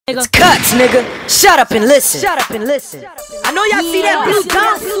It's cuts, nigga. Shut up and listen. Shut up and listen. I know y'all see that blue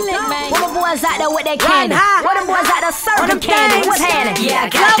dot. What them boys out there with their candy? What them boys out there serving candy? What's happening? Yeah, I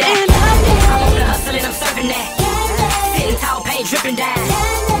got that. I'm on the hustle and I'm serving that. Sitting tall, paint dripping down.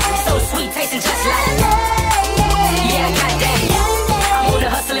 So sweet, tasting just like. Yeah, I got that. I'm on the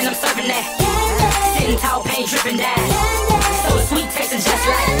hustle and I'm serving that. Sitting tall, paint dripping down. So sweet, tasting just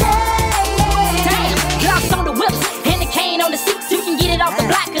like. Damn, drops on the whips and the cane on the seats. You can get it off the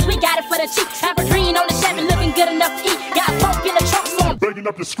block, cause we got it for the cheap. Evergreen on the Chevy, looking good enough to eat. Got funk in the trunk, so I'm banging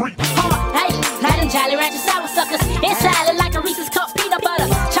up the street. hey, like them Jolly Rancher sour suckers. Inside look like a Reese's cup, peanut butter.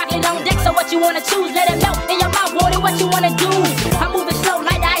 Chocolate on deck, so what you wanna choose? Let it melt in your mouth, water, what you wanna do? I'm moving slow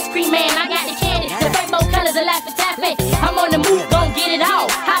like the ice cream man. I got the candy, the rainbow colors of Laffy Taffy. I'm on the move, gon' get it all.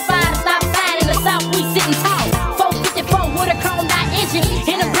 High five, the stop sign in the south, we sitting tall. 454 with a chrome dot engine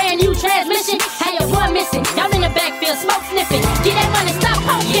in a brand new transmission. Hey, your boy missing, y'all in the backfield, smoke sniffing. Get that money, stop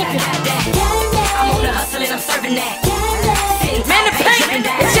pump Yeah, I got that. I'm on the hustle and I'm serving that. Man, the paint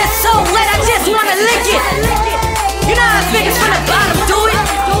is just so wet, I just wanna lick it. You know how niggas from the bottom do it?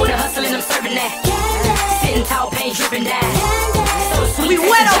 I'm on the hustle and I'm serving that. Sitting tall, paint dripping down. So sweet, We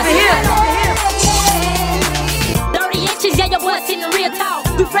wet over here. 30 inches, yeah, your boy sitting real tall.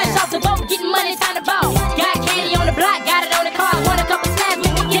 We fresh off the boat, getting money, time to ball. Got candy on the block, got it on the car. Want a couple snaps, we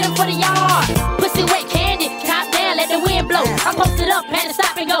can get them for the yard. Pussy wet candy, top down, let the wind blow. I'm posted up, had to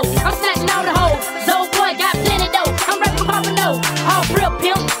stop and go. I'm snatching all the hoes. Zoe boy got plenty dough. I'm rapping Papa No. All real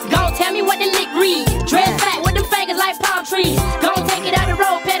pimp, gon' tell me what the lick read. Dress fat with them fingers like palm trees. Gon' take it out the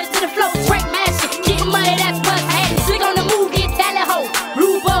road, pedal to the floor, straight mashing. Getting money, that's bust head. Slick on the move, get tally ho.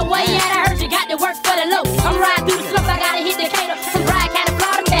 Rude boy, where you at? I heard you got to work for the low. I'm riding through the slumps, I gotta hit the cater. Some bride kind of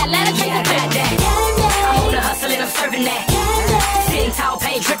Florida, Atlanta, take Yeah, I a got that. I'm on the hustle and I'm serving that. Sitting tall,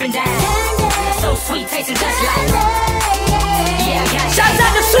 paint dripping down. So sweet, tasting just like. Yeah, I got that. Shouts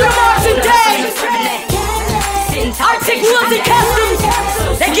out to Sutamar today. Arctic Wheels and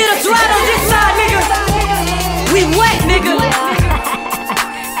Customs. They get us right on this side, nigga. We wet, nigga.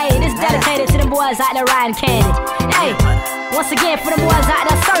 Hey, this dedicated to them boys out there riding candy. Hey, once again for them boys out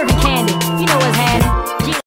there serving candy. You know what's happening.